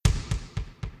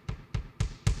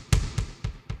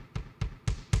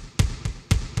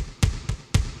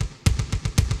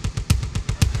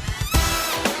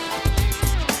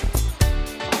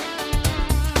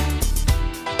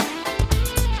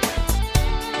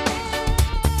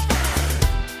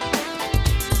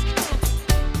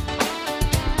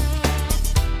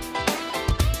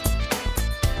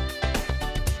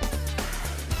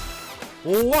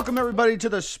Welcome, everybody, to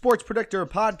the Sports Predictor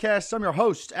podcast. I'm your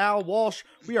host, Al Walsh.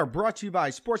 We are brought to you by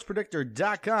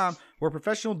SportsPredictor.com, where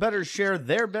professional bettors share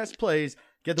their best plays.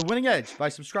 Get the winning edge by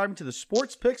subscribing to the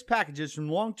Sports Picks packages from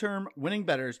long-term winning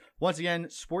bettors. Once again,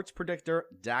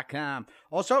 SportsPredictor.com.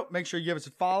 Also, make sure you give us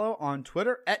a follow on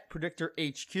Twitter at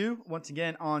PredictorHQ. Once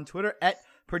again, on Twitter at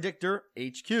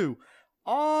PredictorHQ.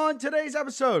 On today's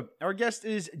episode, our guest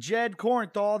is Jed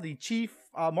Korenthal, the Chief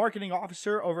Marketing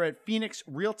Officer over at Phoenix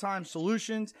Real-Time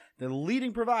Solutions, the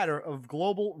leading provider of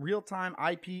global real-time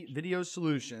IP video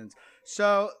solutions.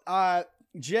 So,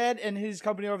 Jed and his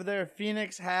company over there,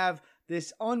 Phoenix, have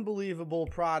this unbelievable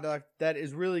product that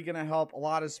is really going to help a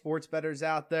lot of sports bettors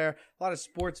out there, a lot of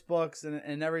sports books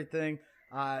and everything.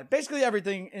 Basically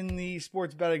everything in the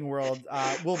sports betting world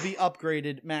will be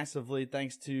upgraded massively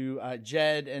thanks to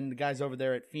Jed and the guys over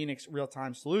there at Phoenix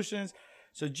Real-Time Solutions.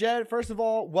 So, Jed, first of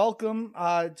all, welcome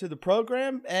to the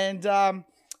program. And,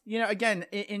 again,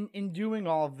 in doing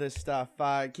all of this stuff,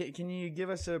 can you give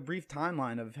us a brief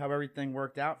timeline of how everything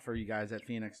worked out for you guys at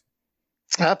Phoenix?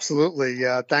 Absolutely.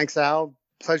 Thanks, Al.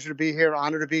 Pleasure to be here.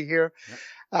 Honor to be here.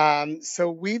 Yep. So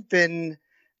we've been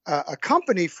a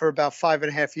company for about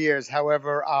 5.5 years.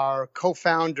 However, our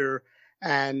co-founder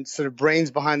and sort of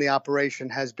brains behind the operation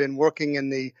has been working in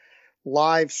the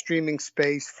live streaming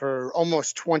space for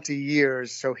almost 20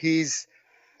 years. So he's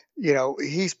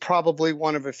probably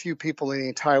one of a few people in the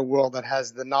entire world that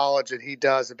has the knowledge that he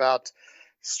does about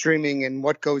streaming and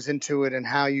what goes into it and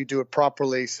how you do it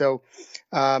properly. So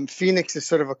Phoenix is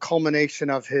sort of a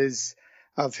culmination of his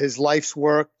life's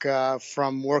work,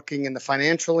 from working in the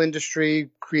financial industry,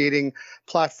 creating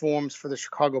platforms for the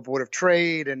Chicago Board of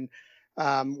Trade, and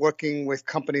working with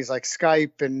companies like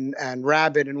Skype and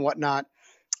Rabbit and whatnot.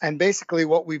 And basically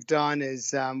what we've done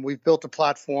is we've built a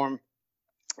platform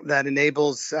that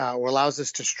enables or allows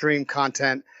us to stream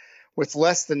content with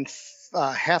less than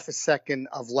half a second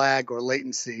of lag or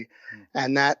latency.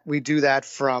 And that we do that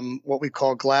from what we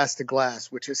call glass to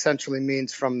glass, which essentially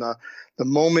means from the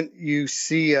moment you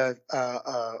see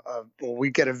we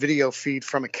get a video feed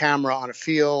from a camera on a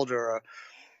field or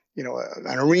an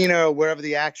arena, wherever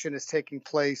the action is taking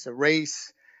place, a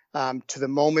race, to the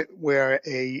moment where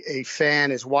a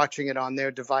fan is watching it on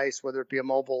their device, whether it be a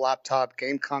mobile, laptop,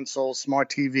 game console, smart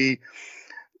TV.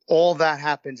 All that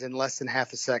happens in less than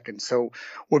half a second. So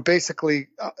we're basically,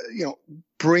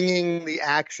 bringing the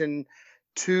action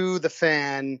to the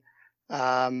fan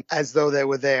as though they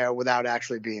were there without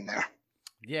actually being there.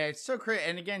 Yeah, it's so great.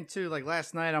 And again, too, like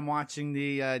last night, I'm watching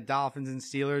the Dolphins and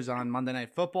Steelers on Monday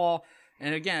Night Football.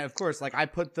 And again, of course, like I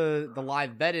put the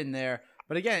live bet in there.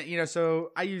 But again,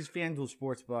 so I use FanDuel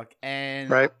Sportsbook, and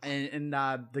right. and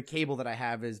the cable that I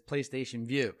have is PlayStation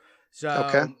View. So,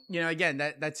 okay. Again,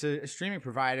 that's a streaming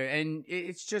provider, and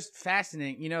it's just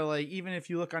fascinating. Like even if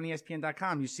you look on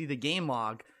ESPN.com, you see the game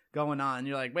log going on, and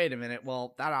you're like, wait a minute,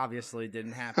 well, that obviously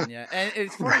didn't happen yet. And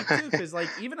it's funny too, because like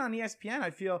even on ESPN, I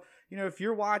feel if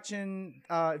you're watching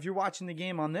the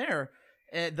game on there,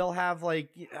 they'll have like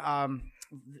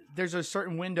there's a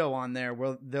certain window on there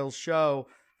where they'll show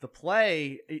the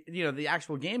play, the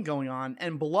actual game going on,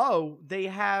 and below they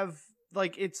have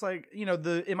like it's like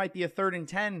it might be a 3rd and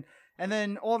 10. And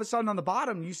then all of a sudden on the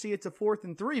bottom, you see it's a 4th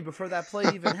and 3 before that play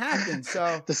even happened.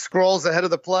 So the scroll's ahead of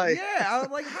the play. Yeah,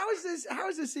 I'm like, how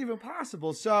is this even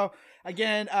possible? So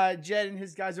again, Jed and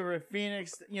his guys over at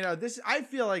Phoenix, I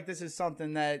feel like this is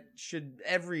something that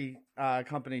every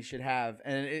company should have,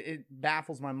 and it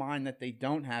baffles my mind that they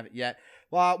don't have it yet.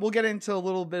 Well, we'll get into a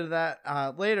little bit of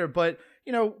that later, but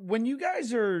when you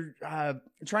guys are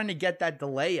trying to get that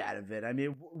delay out of it, I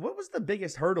mean, what was the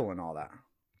biggest hurdle in all that?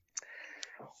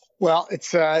 Well,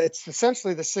 it's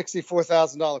essentially the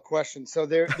 $64,000 question. So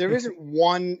there isn't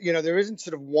one, there isn't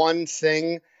sort of one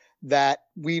thing that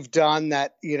we've done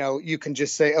that, you can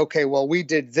just say, okay, well, we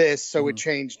did this, so it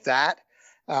changed that.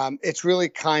 It's really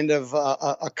kind of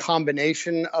a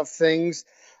combination of things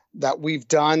that we've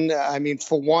done. I mean,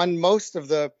 for one, most of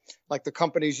the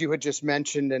companies you had just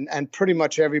mentioned and pretty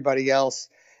much everybody else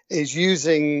is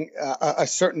using a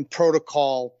certain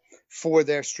protocol for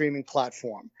their streaming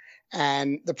platform.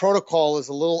 And the protocol is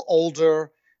a little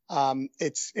older.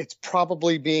 It's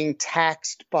probably being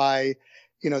taxed by,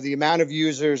 the amount of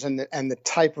users and the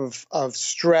type of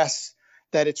stress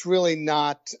that it's really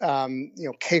not,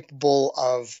 capable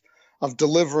of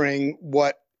delivering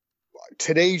what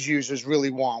today's users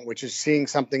really want, which is seeing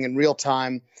something in real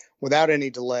time without any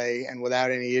delay and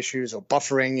without any issues or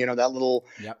buffering, that little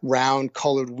round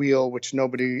colored wheel, which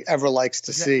nobody ever likes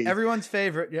to see. Everyone's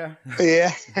favorite. Yeah.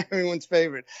 Yeah. Everyone's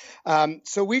favorite.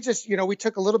 So we just, we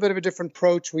took a little bit of a different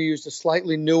approach. We used a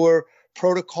slightly newer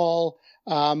protocol.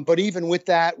 But even with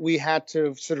that, we had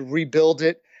to sort of rebuild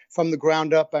it from the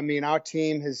ground up. I mean, our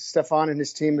team, Stefan and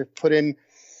his team have put in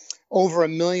over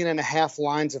 1.5 million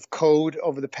lines of code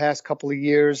over the past couple of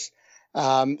years.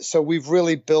 So we've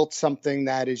really built something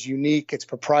that is unique. It's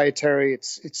proprietary.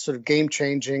 It's sort of game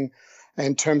changing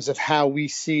in terms of how we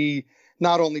see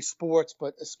not only sports,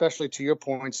 but especially to your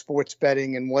point, sports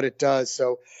betting and what it does.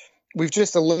 So we've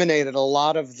just eliminated a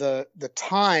lot of the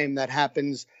time that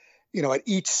happens, at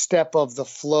each step of the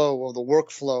flow or the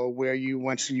workflow, where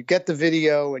once you get the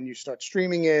video and you start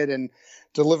streaming it and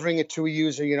delivering it to a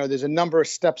user, there's a number of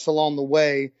steps along the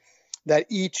way that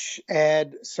each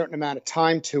add a certain amount of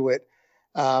time to it.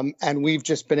 And we've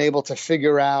just been able to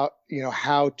figure out,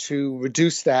 how to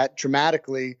reduce that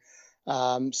dramatically.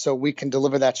 So we can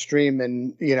deliver that stream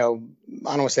in, I don't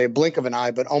want to say a blink of an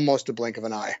eye, but almost a blink of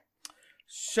an eye.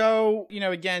 So,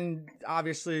 again,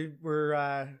 obviously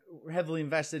we're heavily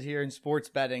invested here in sports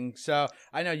betting. So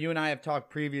I know you and I have talked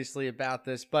previously about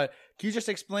this, but can you just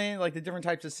explain like the different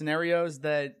types of scenarios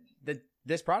that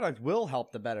this product will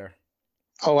help the bettor?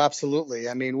 Oh, absolutely.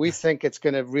 I mean, we think it's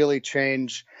going to really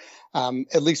change,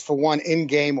 at least for one,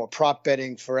 in-game or prop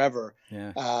betting forever.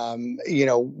 Yeah.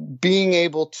 Being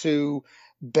able to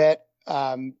bet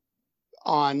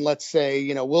on, let's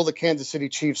say, will the Kansas City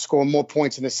Chiefs score more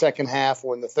points in the second half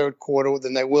or in the third quarter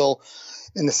than they will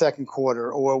in the second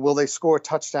quarter, or will they score a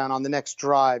touchdown on the next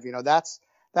drive?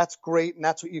 That's great, and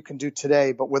that's what you can do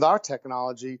today. But with our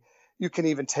technology, you can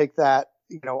even take that,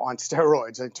 on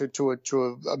steroids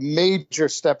to a major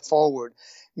step forward,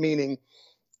 meaning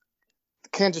the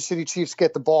Kansas City Chiefs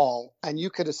get the ball, and you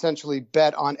could essentially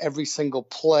bet on every single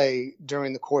play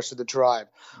during the course of the drive.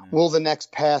 Mm-hmm. Will the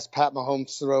next pass Pat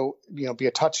Mahomes throw, be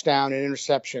a touchdown, an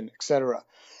interception, et cetera?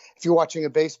 If you're watching a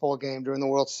baseball game during the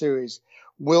World Series,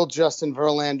 will Justin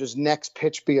Verlander's next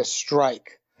pitch be a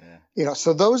strike? Yeah.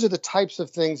 So those are the types of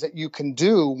things that you can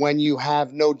do when you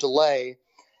have no delay.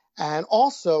 And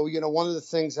also, one of the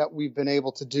things that we've been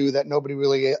able to do that nobody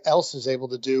really else is able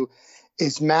to do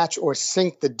is match or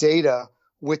sync the data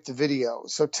with the video.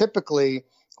 So typically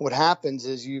what happens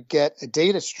is you get a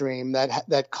data stream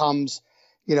that comes,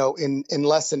 in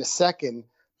less than a second,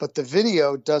 but the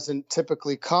video doesn't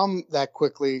typically come that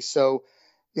quickly. So,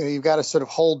 you've got to sort of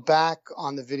hold back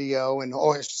on the video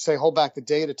or I should say hold back the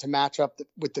data to match up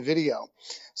with the video.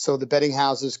 So the betting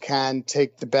houses can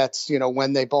take the bets,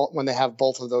 when they have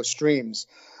both of those streams.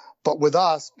 But with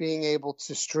us being able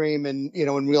to stream in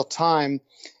real time,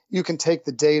 we can take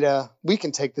the data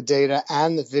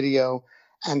and the video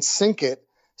and sync it.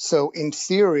 So in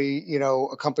theory,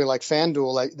 a company like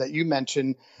FanDuel that you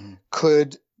mentioned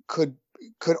could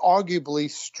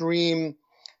arguably stream,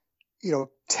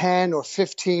 10 or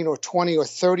 15 or 20 or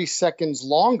 30 seconds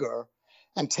longer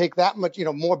and take that much,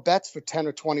 more bets for 10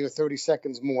 or 20 or 30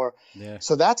 seconds more. Yeah.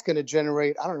 So that's going to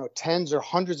generate, tens or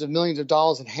hundreds of millions of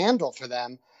dollars in handle for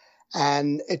them.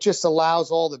 And it just allows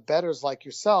all the bettors like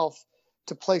yourself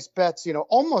to place bets,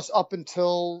 almost up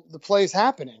until the play is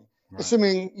happening, right,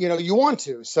 assuming, you want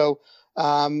to. So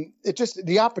it just,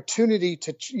 the opportunity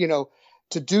to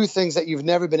do things that you've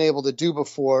never been able to do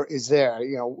before is there.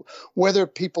 Whether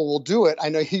people will do it. I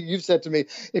know you've said to me,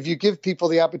 if you give people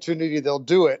the opportunity, they'll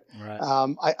do it.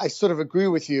 Right. I sort of agree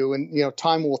with you, and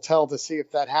time will tell to see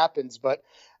if that happens. But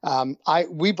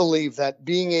we believe that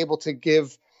being able to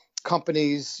give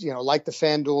companies, like the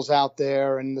FanDuels out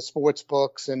there and the sports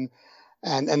books and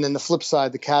then the flip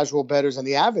side, the casual bettors and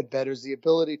the avid bettors, the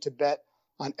ability to bet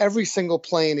on every single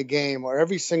play in a game or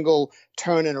every single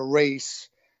turn in a race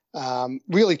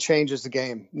really changes the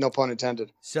game. No pun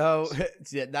intended. So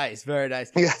yeah, nice. Very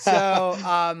nice. Yeah. So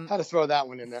had to throw that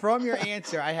one in there. From your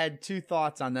answer, I had two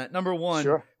thoughts on that. Number one,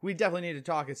 sure, we definitely need to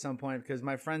talk at some point because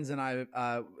my friends and I,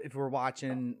 if we're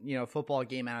watching, a football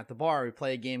game out at the bar, we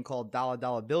play a game called Dollar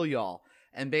Dollar Bill Y'all.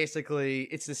 And basically,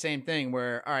 it's the same thing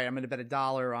where, all right, I'm going to bet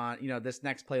 $1 on, this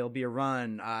next play will be a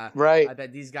run. Right. I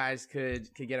bet these guys could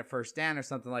get a first down or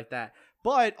something like that.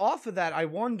 But off of that, I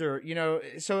wonder,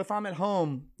 so if I'm at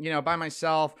home, by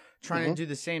myself trying to do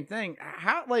the same thing,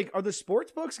 how, are the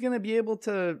sports books going to be able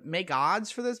to make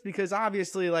odds for this? Because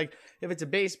obviously, if it's a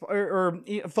baseball or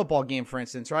a football game, for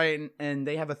instance, right, and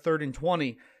they have a 3rd and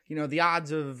 20, the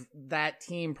odds of that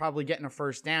team probably getting a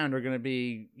first down are going to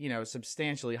be,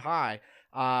 substantially high.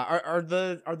 Are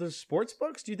the sports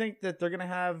books, do you think that they're going to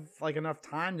have enough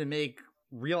time to make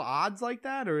real odds like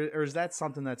that? Or is that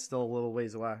something that's still a little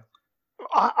ways away?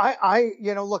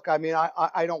 Look,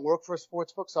 I don't work for a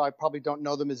sports book, so I probably don't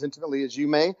know them as intimately as you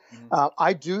may. Mm-hmm.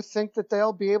 I do think that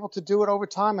they'll be able to do it over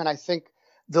time. And I think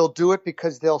they'll do it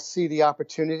because they'll see the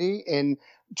opportunity in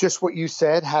just what you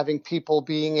said, having people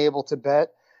being able to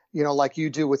bet, like you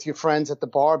do with your friends at the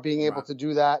bar, being able Right. to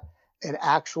do that an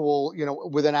actual,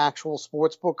 with an actual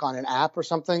sports book on an app or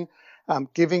something,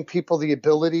 giving people the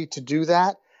ability to do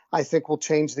that, I think will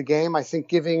change the game. I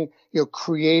think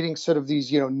creating sort of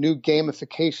these, new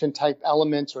gamification type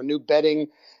elements or new betting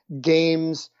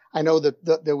games. I know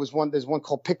that there's one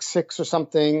called Pick Six or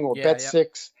something, or Yeah, Bet yeah.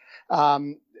 Six.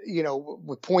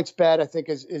 With PointsBet, I think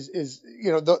is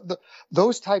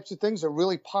those types of things are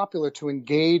really popular to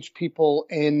engage people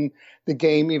in the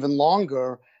game even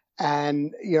longer.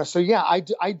 And so yeah,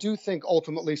 I do think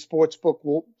ultimately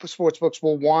sportsbooks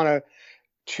will want to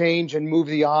change and move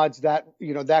the odds that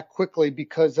quickly,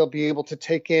 because they'll be able to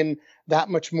take in that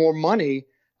much more money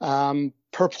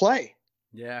per play.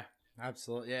 Yeah,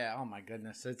 absolutely. Yeah. Oh my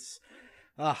goodness. It's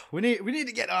we need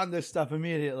to get on this stuff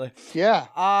immediately. Yeah.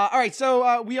 All right.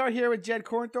 So we are here with Jed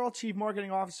Kornthal, Chief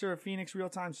Marketing Officer of Phoenix Real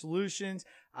Time Solutions.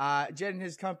 Jed and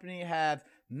his company have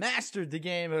mastered the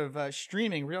game of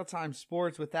streaming real time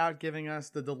sports without giving us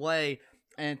the delay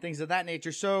and things of that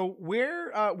nature. So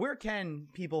where can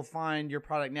people find your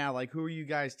product now? Like, who are you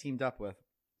guys teamed up with?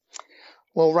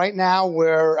 Well, right now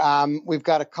we've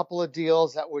got a couple of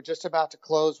deals that we're just about to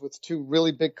close with two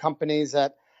really big companies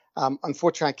that,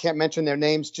 unfortunately, I can't mention their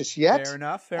names just yet. Fair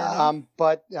enough.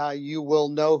 But you will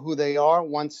know who they are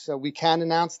once we can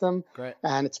announce them. Great.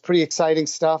 And it's pretty exciting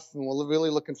stuff, and we're really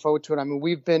looking forward to it. I mean,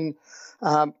 we've been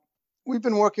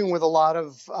working with a lot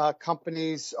of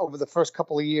companies over the first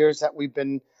couple of years that we've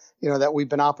been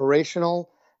operational.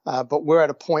 But we're at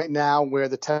a point now where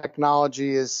the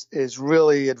technology is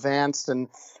really advanced, and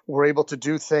we're able to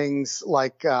do things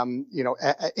like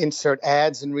insert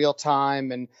ads in real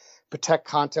time and protect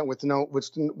content with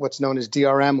what's known as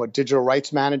DRM, or digital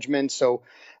rights management. So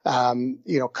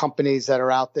companies that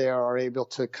are out there are able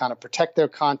to kind of protect their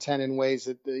content in ways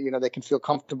that they can feel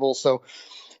comfortable. So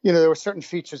there were certain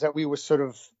features that we were sort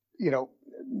of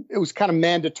it was kind of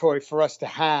mandatory for us to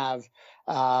have.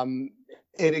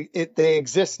 They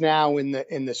exist now in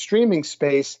the streaming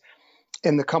space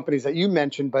in the companies that you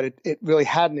mentioned, but it really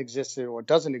hadn't existed or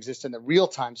doesn't exist in the real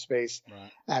time space.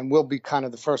 Right. And we'll be kind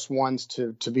of the first ones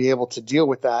to be able to deal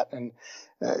with that and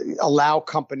allow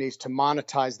companies to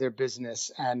monetize their business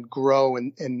and grow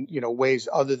in ways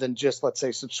other than just, let's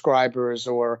say, subscribers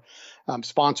or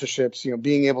sponsorships.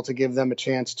 Being able to give them a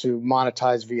chance to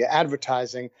monetize via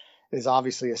advertising is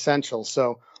obviously essential.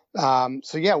 So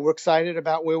yeah, we're excited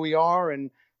about where we are, and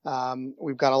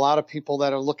we've got a lot of people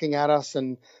that are looking at us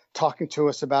and talking to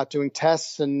us about doing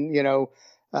tests and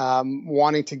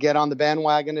wanting to get on the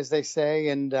bandwagon, as they say.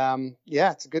 And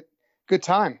yeah, it's a good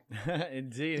time.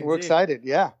 Indeed. We're excited.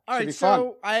 Yeah. All right. Be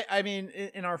So fun. I mean,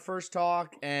 in our first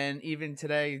talk and even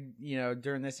today,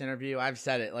 during this interview, I've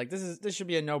said it, like, this should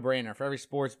be a no-brainer for every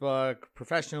sports book,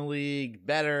 professional league,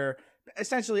 bettor.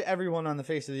 Essentially everyone on the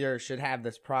face of the earth should have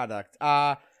this product.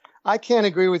 I can't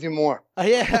agree with you more.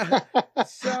 Yeah.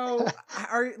 So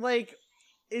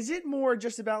is it more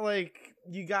just about like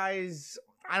you guys,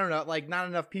 I don't know, like not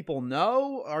enough people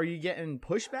know? Are you getting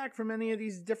pushback from any of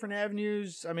these different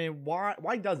avenues? I mean,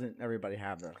 why doesn't everybody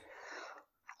have this?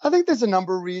 I think there's a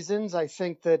number of reasons. I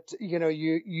think that,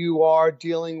 you are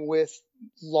dealing with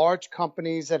large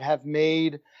companies that have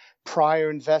made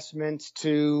prior investments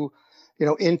to,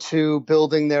 into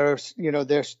building their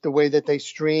the way that they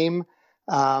stream.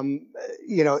 Even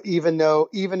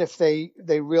if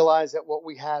they realize that what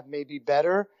we have may be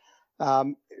better,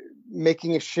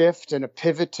 making a shift and a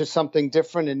pivot to something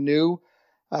different and new,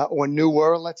 or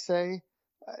newer, let's say,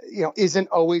 isn't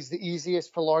always the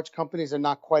easiest for large companies. They're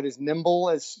not quite as nimble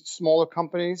as smaller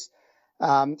companies.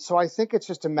 So I think it's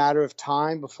just a matter of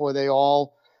time before they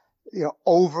all,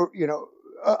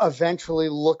 eventually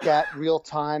look at real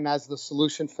time as the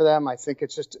solution for them. I think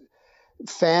it's just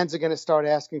fans are going to start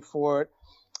asking for it.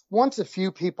 Once a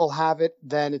few people have it,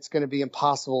 then it's going to be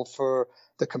impossible for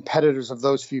the competitors of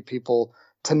those few people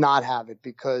to not have it,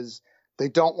 because they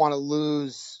don't want to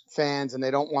lose fans and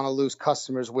they don't want to lose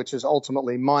customers, which is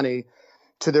ultimately money,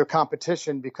 to their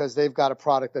competition, because they've got a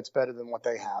product that's better than what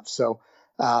they have. So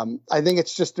I think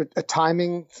it's just a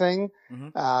timing thing.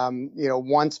 Mm-hmm.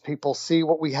 Once people see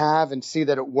what we have and see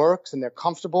that it works and they're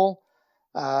comfortable,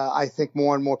 I think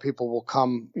more and more people will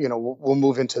come, we'll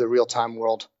move into the real-time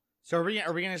world. So are we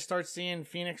going to start seeing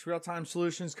Phoenix Real Time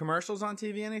Solutions commercials on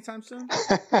TV anytime soon?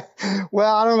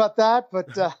 Well, I don't know about that, but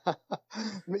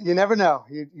you never know.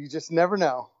 You just never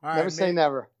know. All never say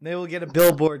never. Maybe we'll get a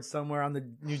billboard somewhere on the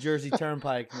New Jersey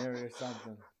Turnpike or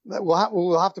something.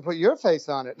 We'll have to put your face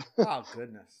on it. Oh,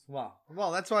 goodness. Well,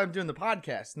 that's why I'm doing the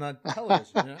podcast, not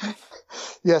television.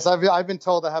 Yes, I've been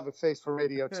told I have a face for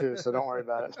radio too, so don't worry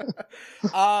about it.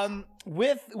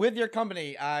 With your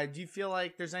company, do you feel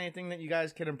like there's anything that you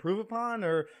guys can improve upon,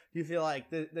 or do you feel like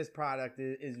this product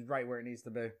is right where it needs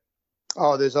to be?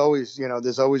 Oh, there's always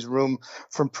room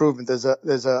for improvement. There's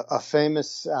a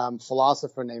famous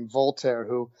philosopher named Voltaire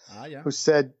who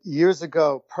said years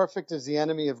ago, "Perfect is the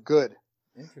enemy of good."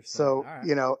 Interesting. So,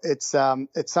 right.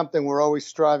 it's something we're always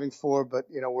striving for, but,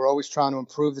 we're always trying to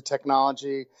improve the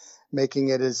technology, making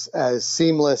it as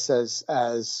seamless as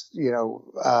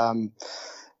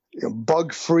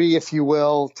bug free, if you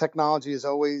will. Technology is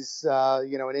always,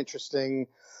 an interesting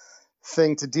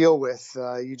thing to deal with.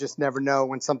 You just never know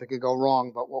when something could go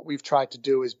wrong. But what we've tried to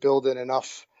do is build in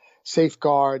enough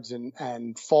safeguards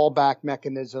and fallback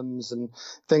mechanisms and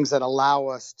things that allow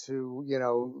us to,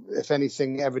 if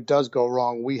anything ever does go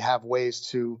wrong, we have ways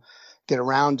to get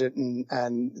around it.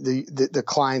 And the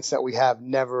clients that we have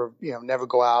never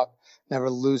go out, never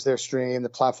lose their stream. The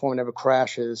platform never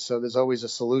crashes. So there's always a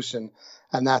solution.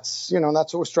 And that's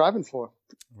what we're striving for.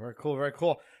 Very cool. Very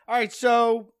cool. All right.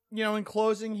 So, in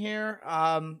closing here,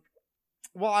 two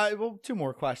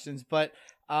more questions, but,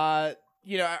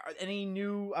 any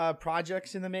new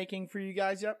projects in the making for you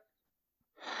guys yet?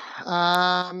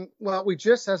 Well,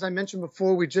 as I mentioned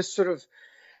before, we just sort of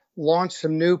launched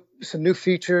some new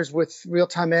features with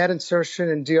real-time ad insertion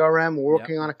and DRM. We're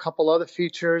working on a couple other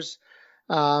features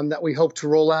that we hope to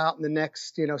roll out in the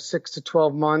next 6 to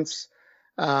 12 months.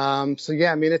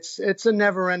 It's a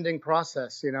never-ending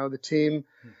process. The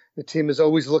team is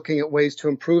always looking at ways to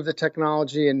improve the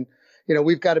technology, and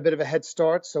we've got a bit of a head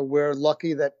start, so we're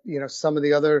lucky that some of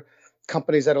the other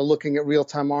companies that are looking at real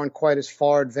time aren't quite as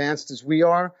far advanced as we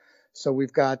are. So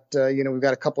we've got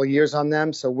a couple of years on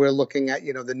them. So we're looking at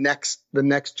the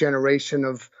next generation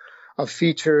of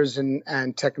features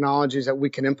and technologies that we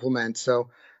can implement. So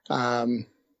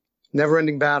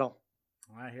never-ending battle.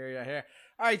 I hear you. I hear.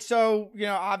 All right, so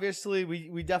obviously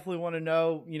we definitely want to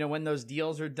know when those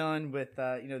deals are done with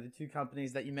the two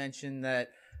companies that you mentioned that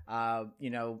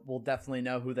we'll definitely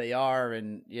know who they are,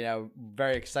 and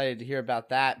very excited to hear about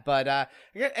that. But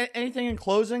anything in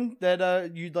closing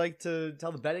that you'd like to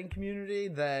tell the betting community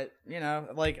that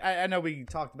I know we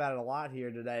talked about it a lot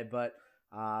here today, but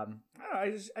I don't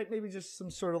know, maybe just some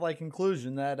sort of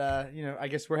conclusion that I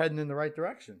guess we're heading in the right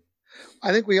direction.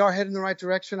 I think we are heading in the right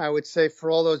direction. I would say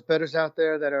for all those bettors out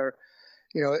there that are,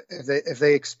 if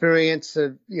they experience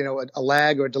a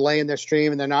lag or a delay in their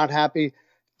stream and they're not happy,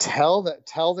 tell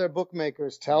their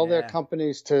bookmakers, tell their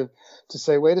companies to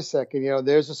say, wait a second,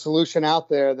 there's a solution out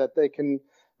there that they can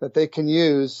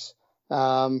use,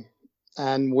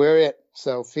 and we're it.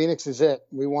 So Phoenix is it.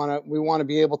 We want to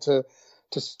be able to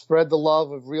spread the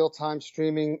love of real time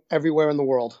streaming everywhere in the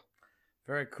world.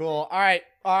 Very cool. All right.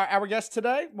 Our guest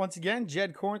today, once again,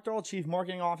 Jed Kornthal, Chief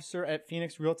Marketing Officer at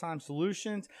Phoenix Real-Time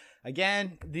Solutions.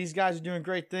 Again, these guys are doing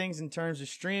great things in terms of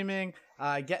streaming,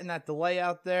 getting that delay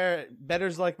out there.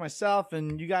 Bettors like myself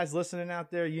and you guys listening out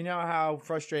there, how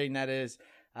frustrating that is.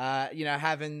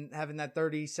 Having that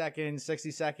 30-second,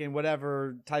 60-second,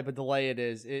 whatever type of delay it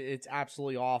is. It's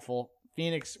absolutely awful.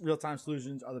 Phoenix Real-Time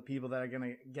Solutions are the people that are going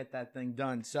to get that thing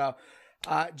done. So,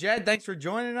 Jed, thanks for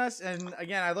joining us. And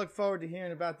again, I look forward to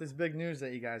hearing about this big news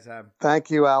that you guys have.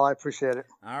 Thank you, Al. I appreciate it.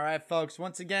 All right, folks.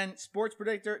 Once again,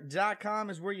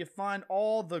 sportspredictor.com is where you find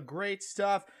all the great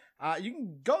stuff. You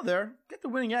can go there, get the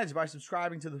winning edge by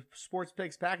subscribing to the Sports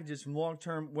Picks packages from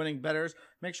long-term winning bettors.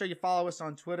 Make sure you follow us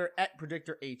on Twitter at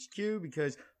PredictorHQ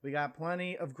because we got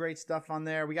plenty of great stuff on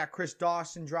there. We got Chris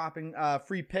Dawson dropping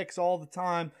free picks all the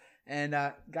time. And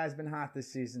guy's been hot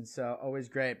this season, so always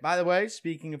great. By the way,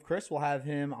 speaking of Chris, we'll have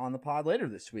him on the pod later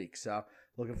this week, so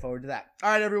looking forward to that.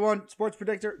 All right, everyone,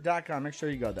 sportspredictor.com. Make sure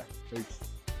you go there. Peace.